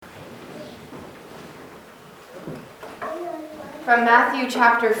From Matthew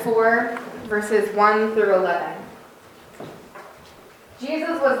chapter 4, verses 1 through 11.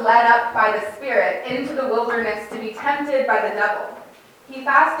 Jesus was led up by the Spirit into the wilderness to be tempted by the devil. He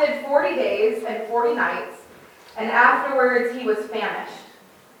fasted 40 days and 40 nights, and afterwards he was famished.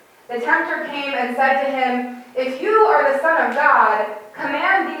 The tempter came and said to him, "If you are the Son of God,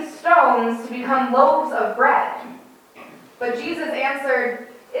 command these stones to become loaves of bread." But Jesus answered,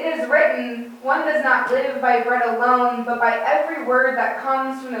 "It is written, one does not live by bread alone, but by every word that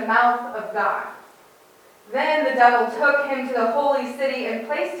comes from the mouth of God." Then the devil took him to the holy city and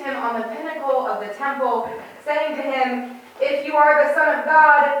placed him on the pinnacle of the temple, saying to him, "If you are the Son of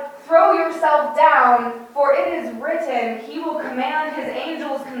God, throw yourself down, for it is written, he will command his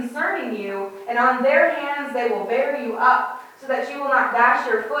angels concerning you, and on their hands they will bear you up, so that you will not dash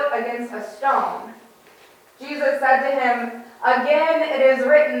your foot against a stone." Jesus said to him, "Again it is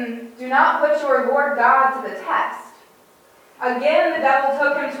written, do not put your Lord God to the test." Again the devil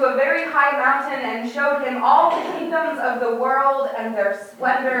took him to a very high mountain and showed him all the kingdoms of the world and their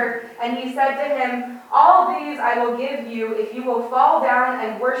splendor, and he said to him, "All these I will give you if you will fall down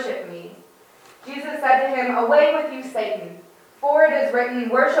and worship me." Jesus said to him, "Away with you, Satan, for it is written,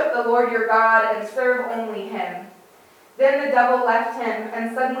 worship the Lord your God and serve only him." Then the devil left him,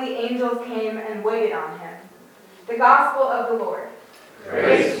 and suddenly angels came and waited on him. The Gospel of the Lord.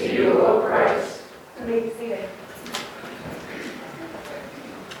 Praise to you, O Christ. You may be seated.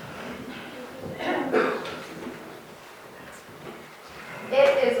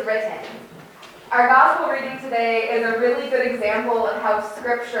 It is written. Our Gospel reading today is a really good example of how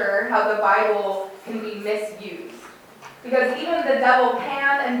Scripture, how the Bible can be misused. Because even the devil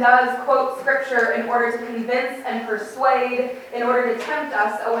can and does quote Scripture in order to convince and persuade, in order to tempt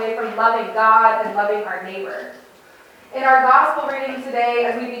us away from loving God and loving our neighbor. In our Gospel reading today,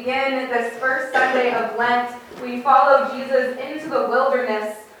 as we begin this first Sunday of Lent, we follow Jesus into the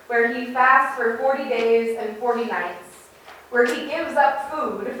wilderness where he fasts for 40 days and 40 nights, where he gives up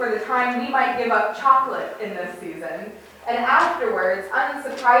food for the time we might give up chocolate in this season, and afterwards,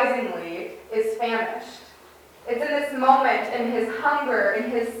 unsurprisingly, is famished. It's in this moment, in his hunger,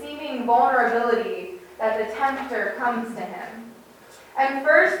 in his seeming vulnerability, that the tempter comes to him. And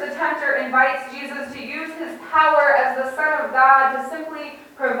first, the tempter invites Jesus to use his power as the Son of God to simply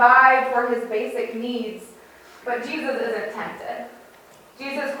provide for his basic needs. But Jesus isn't tempted.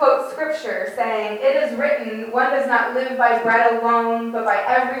 Jesus quotes Scripture saying, "It is written, one does not live by bread alone, but by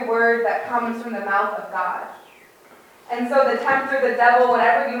every word that comes from the mouth of God." And so the tempter, the devil,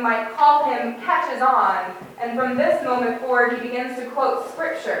 whatever you might call him, catches on. And from this moment forward, he begins to quote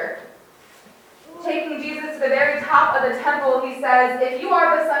Scripture. Taking Jesus to the very top of the temple, he says, "If you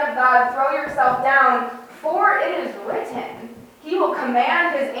are the Son of God, throw yourself down, for it is written, he will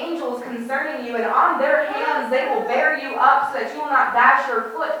command his angels concerning you, and on their hands they will bear you up, so that you will not dash your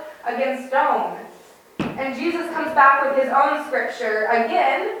foot against stone." And Jesus comes back with his own Scripture.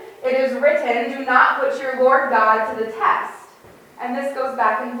 Again, it is written, "Do not put your Lord God to the test." And this goes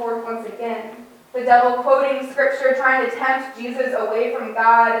back and forth once again. The devil quoting Scripture, trying to tempt Jesus away from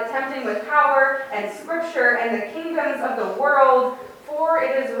God, tempting with power and Scripture and the kingdoms of the world, for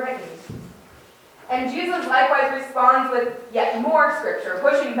it is written. And Jesus likewise responds with yet more Scripture,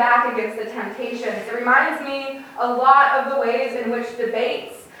 pushing back against the temptations. It reminds me a lot of the ways in which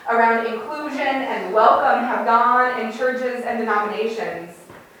debates around inclusion and welcome have gone in churches and denominations.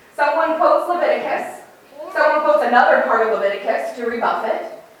 Someone quotes Leviticus, someone quotes another part of Leviticus to rebuff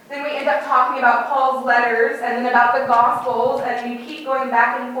it. Then we end up talking about Paul's letters and then about the Gospels, and we keep going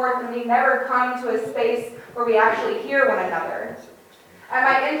back and forth, and we never come to a space where we actually hear one another. At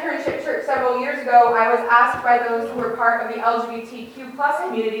my internship church several years ago, I was asked by those who were part of the LGBTQ plus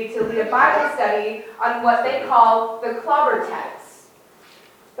community to lead a Bible study on what they call the clobber texts.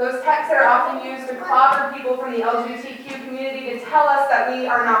 Those texts that are often used to clobber people from the LGBTQ community to tell us that we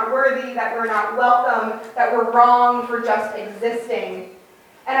are not worthy, that we're not welcome, that we're wrong for just existing.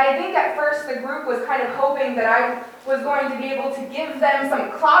 And I think at first the group was kind of hoping that I was going to be able to give them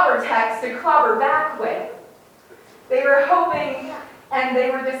some clobber text to clobber back with. They were hoping, and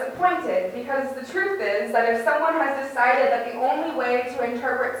they were disappointed, because the truth is that if someone has decided that the only way to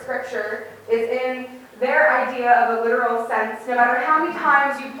interpret Scripture is in their idea of a literal sense, no matter how many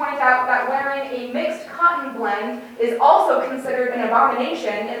times you point out that wearing a mixed cotton blend is also considered an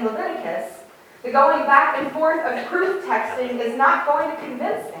abomination in Leviticus, the going back and forth of proof texting is not going to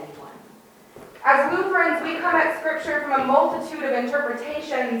convince anyone. As Lutherans, we come at Scripture from a multitude of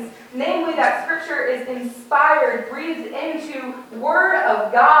interpretations, namely that Scripture is inspired, breathed into Word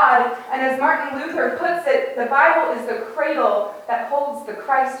of God, and as Martin Luther puts it, the Bible is the cradle that holds the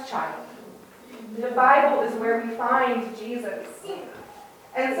Christ child. The Bible is where we find Jesus.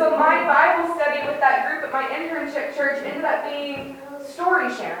 And so my Bible study with that group at my internship church ended up being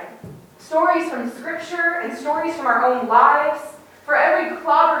story sharing. Stories from Scripture and stories from our own lives. For every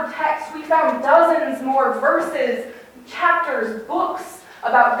clobbered text, we found dozens more verses, chapters, books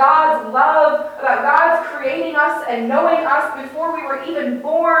about God's love, about God's creating us and knowing us before we were even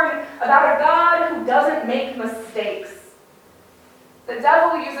born, about a God who doesn't make mistakes. The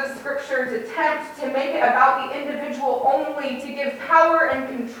devil uses Scripture to tempt, to make it about the individual only, to give power and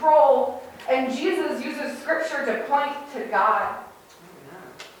control. And Jesus uses Scripture to point to God.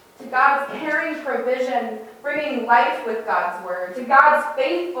 To God's caring provision, bringing life with God's word. To God's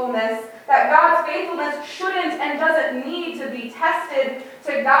faithfulness, that God's faithfulness shouldn't and doesn't need to be tested.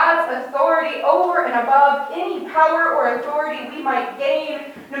 To God's authority over and above any power or authority we might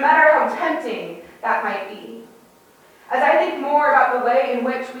gain, no matter how tempting that might be. As I think more about the way in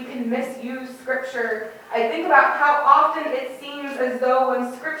which we can misuse Scripture, I think about how often it seems as though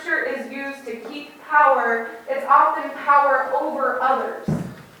when Scripture is used to keep power, it's often power over others.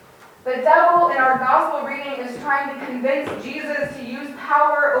 The devil in our gospel reading is trying to convince Jesus to use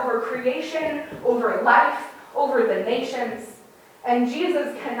power over creation, over life, over the nations. And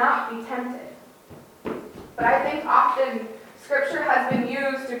Jesus cannot be tempted. But I think often Scripture has been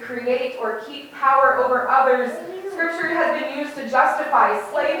used to create or keep power over others. Scripture has been used to justify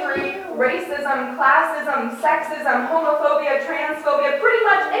slavery, racism, classism, sexism, homophobia, transphobia, pretty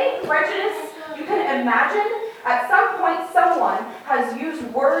much any prejudice you can imagine. At some point, someone has used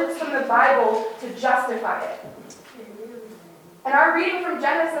words from the Bible to justify it. And our reading from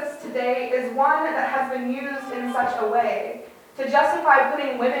Genesis today is one that has been used in such a way to justify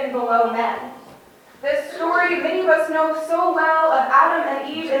putting women below men. This story many of us know so well of Adam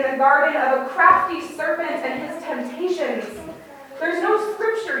and Eve in the garden, of a crafty serpent and his temptations. There's no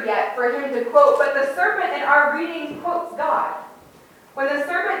scripture yet for him to quote, but the serpent in our reading quotes God. When the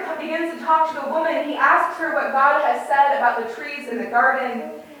serpent begins to talk to the woman, he asks her what God has said about the trees in the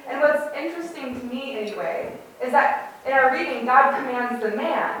garden. And what's interesting to me anyway, is that in our reading, God commands the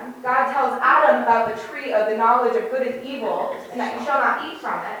man. God tells Adam about the tree of the knowledge of good and evil, and that he shall not eat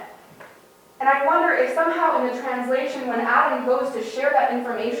from it. And I wonder if somehow in the translation, when Adam goes to share that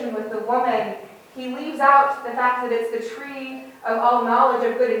information with the woman, he leaves out the fact that it's the tree of all knowledge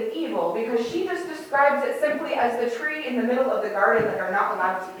of good and evil, because she just describes it simply as the tree in the middle of the garden that they're not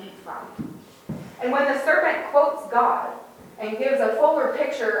allowed to eat from. And when the serpent quotes God and gives a fuller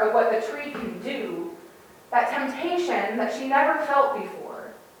picture of what the tree can do, that temptation that she never felt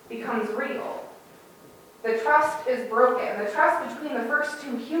before becomes real. The trust is broken. The trust between the first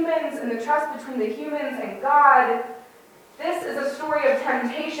two humans and the trust between the humans and God. This is a story of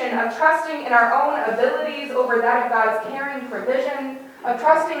temptation, of trusting in our own abilities over that of God's caring provision, of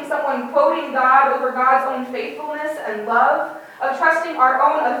trusting someone quoting God over God's own faithfulness and love, of trusting our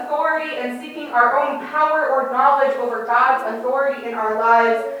own authority and seeking our own power or knowledge over God's authority in our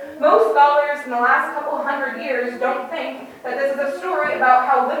lives. Most scholars in the last couple hundred years don't think that this is a story about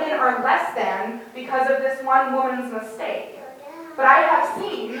how women are less than because of this one woman's mistake. But I have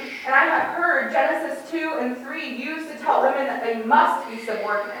seen and I have heard Genesis 2 and 3 used to tell women that they must be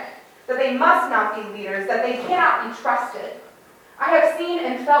subordinate, that they must not be leaders, that they cannot be trusted. I have seen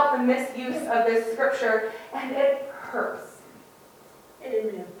and felt the misuse of this scripture, and it hurts.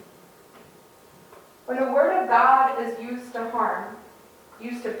 Amen. When the word of God is used to harm,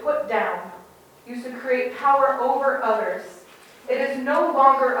 used to put down, used to create power over others, it is no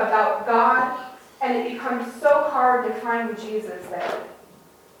longer about God, and it becomes so hard to find Jesus there.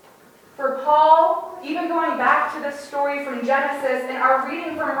 For Paul, even going back to this story from Genesis, in our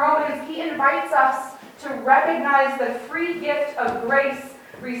reading from Romans, he invites us to recognize the free gift of grace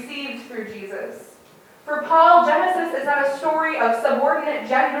received through Jesus. For Paul, Genesis is not a story of subordinate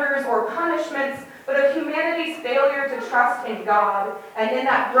genders or punishments, but of humanity's failure to trust in God, and in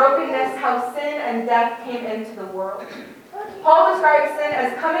that brokenness, how sin and death came into the world. Paul describes sin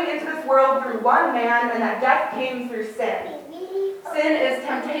as coming into this world through one man, and that death came through sin. Sin is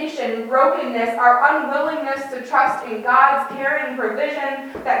temptation, brokenness, our unwillingness to trust in God's caring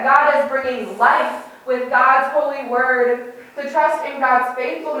provision, that God is bringing life with God's holy word, to trust in God's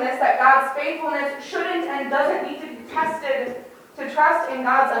faithfulness, that God's faithfulness shouldn't and doesn't need to be tested, to trust in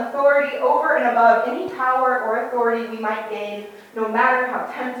God's authority over and above any power or authority we might gain, no matter how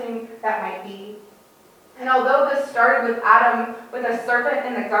tempting that might be. And although this started with Adam, with a serpent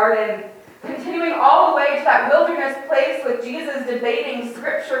in the garden, continuing all the way to that wilderness place with Jesus debating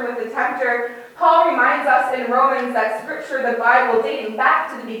Scripture with the tempter, Paul reminds us in Romans that Scripture, the Bible, dating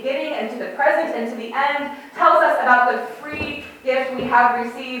back to the beginning and to the present and to the end, tells us about the free gift we have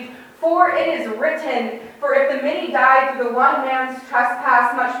received, For it is written, for if the many died through the one man's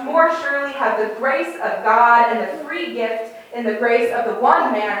trespass, much more surely have the grace of God and the free gift in the grace of the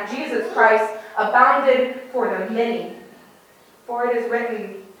one man, Jesus Christ, abounded for the many. For it is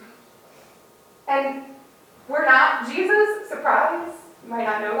written. And we're not Jesus, surprise. You might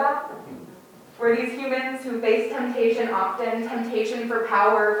not know that. We're these humans who face temptation often, temptation for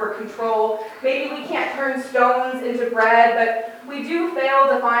power, for control. Maybe we can't turn stones into bread, but we do fail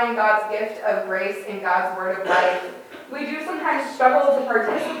to find God's gift of grace in God's word of life. We do sometimes struggle to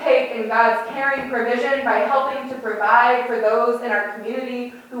participate in God's caring provision by helping to provide for those in our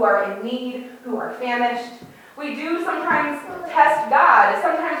community who are in need, who are famished. We do sometimes test God.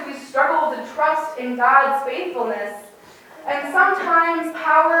 Sometimes we struggle to trust in God's faithfulness. And sometimes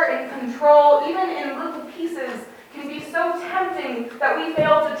power and control, even in little pieces, can be so tempting that we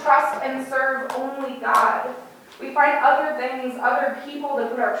fail to trust and serve only God. We find other things, other people to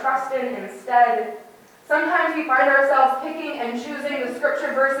put our trust in instead. Sometimes we find ourselves picking and choosing the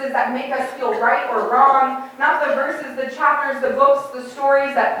scripture verses that make us feel right or wrong, not the verses, the chapters, the books, the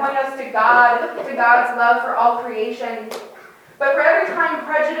stories that point us to God, to God's love for all creation. But for every time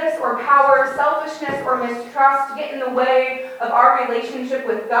prejudice or power, selfishness or mistrust get in the way of our relationship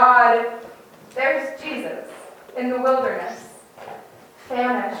with God, there's Jesus in the wilderness,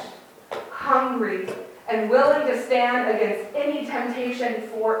 famished, hungry, and willing to stand against any temptation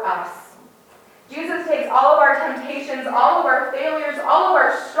for us. Jesus takes all of our temptations, all of our failures, all of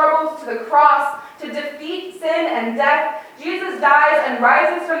our struggles to the cross to defeat sin and death. Jesus dies and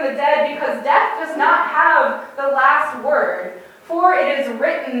rises from the dead because death does not have the last word. For it is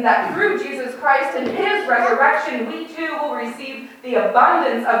written that through Jesus Christ and his resurrection, we too will receive the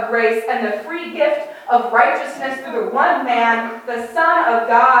abundance of grace and the free gift of righteousness through the one man, the Son of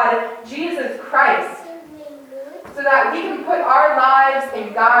God, Jesus Christ, so that we can put our lives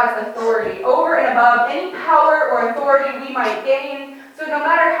in God's authority over and above any power or authority we might gain. So no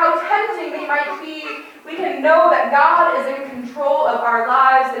matter how tempting they might be, we can know that God is in control of our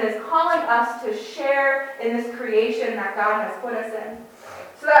lives and is calling us to share in this creation that God has put us in.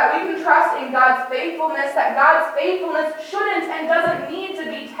 So that we can trust in God's faithfulness, that God's faithfulness shouldn't and doesn't need to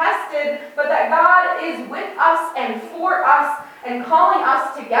be tested, but that God is with us and for us and calling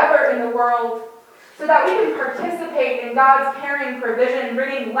us together in the world, so that we can participate in God's caring provision,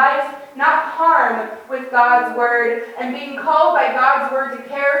 bringing life, not harm, with God's word, and being called by God's word to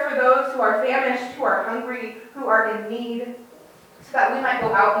care for those who are famished, who are hungry, who are in need, so that we might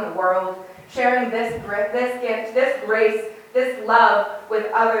go out in the world, sharing this gift, this grace, this love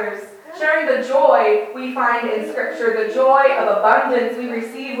with others, sharing the joy we find in Scripture, the joy of abundance we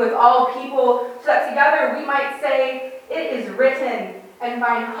receive with all people, so that together we might say, "It is written," and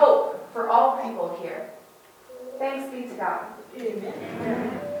find hope for all people here. Thanks be to God.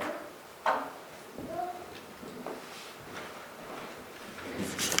 Amen.